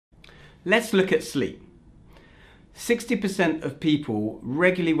Let's look at sleep. 60% of people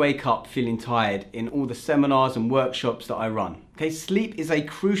regularly wake up feeling tired in all the seminars and workshops that I run. Okay, sleep is a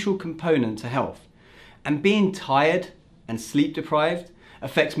crucial component to health. And being tired and sleep deprived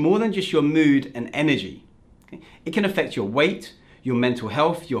affects more than just your mood and energy. Okay? It can affect your weight, your mental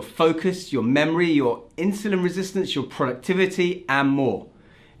health, your focus, your memory, your insulin resistance, your productivity, and more.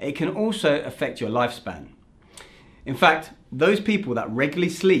 It can also affect your lifespan. In fact, those people that regularly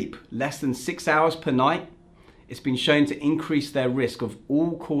sleep less than 6 hours per night, it's been shown to increase their risk of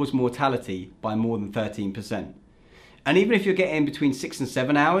all-cause mortality by more than 13%. And even if you're getting between 6 and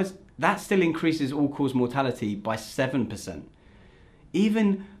 7 hours, that still increases all-cause mortality by 7%.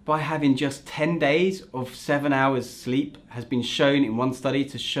 Even by having just 10 days of 7 hours sleep has been shown in one study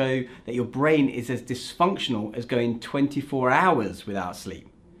to show that your brain is as dysfunctional as going 24 hours without sleep.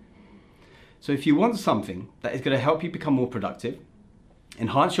 So if you want something that is going to help you become more productive,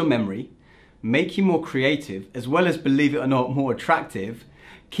 enhance your memory, make you more creative, as well as, believe it or not, more attractive,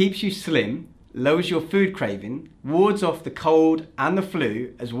 keeps you slim, lowers your food craving, wards off the cold and the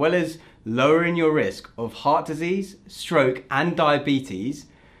flu, as well as lowering your risk of heart disease, stroke, and diabetes,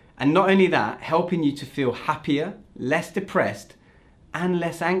 and not only that, helping you to feel happier, less depressed, and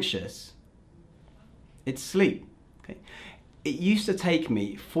less anxious, it's sleep. Okay? It used to take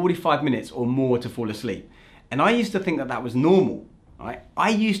me 45 minutes or more to fall asleep, and I used to think that that was normal. Right? I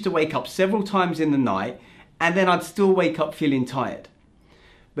used to wake up several times in the night, and then I'd still wake up feeling tired.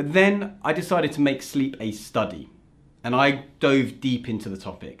 But then I decided to make sleep a study, and I dove deep into the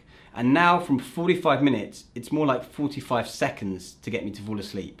topic. And now from 45 minutes, it's more like 45 seconds to get me to fall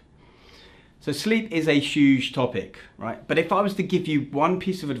asleep. So sleep is a huge topic, right? But if I was to give you one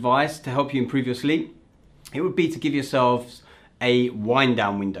piece of advice to help you improve your sleep, it would be to give yourselves a wind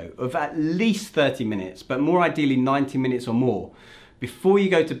down window of at least 30 minutes, but more ideally 90 minutes or more, before you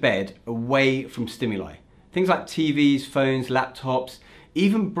go to bed, away from stimuli. Things like TVs, phones, laptops,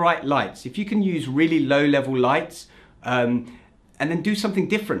 even bright lights. If you can use really low level lights, and then do something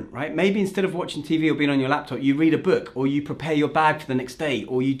different, right? Maybe instead of watching TV or being on your laptop, you read a book, or you prepare your bag for the next day,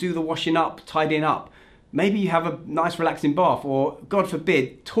 or you do the washing up, tidying up. Maybe you have a nice relaxing bath, or God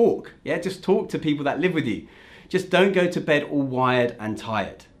forbid, talk. Yeah, just talk to people that live with you. Just don't go to bed all wired and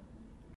tired.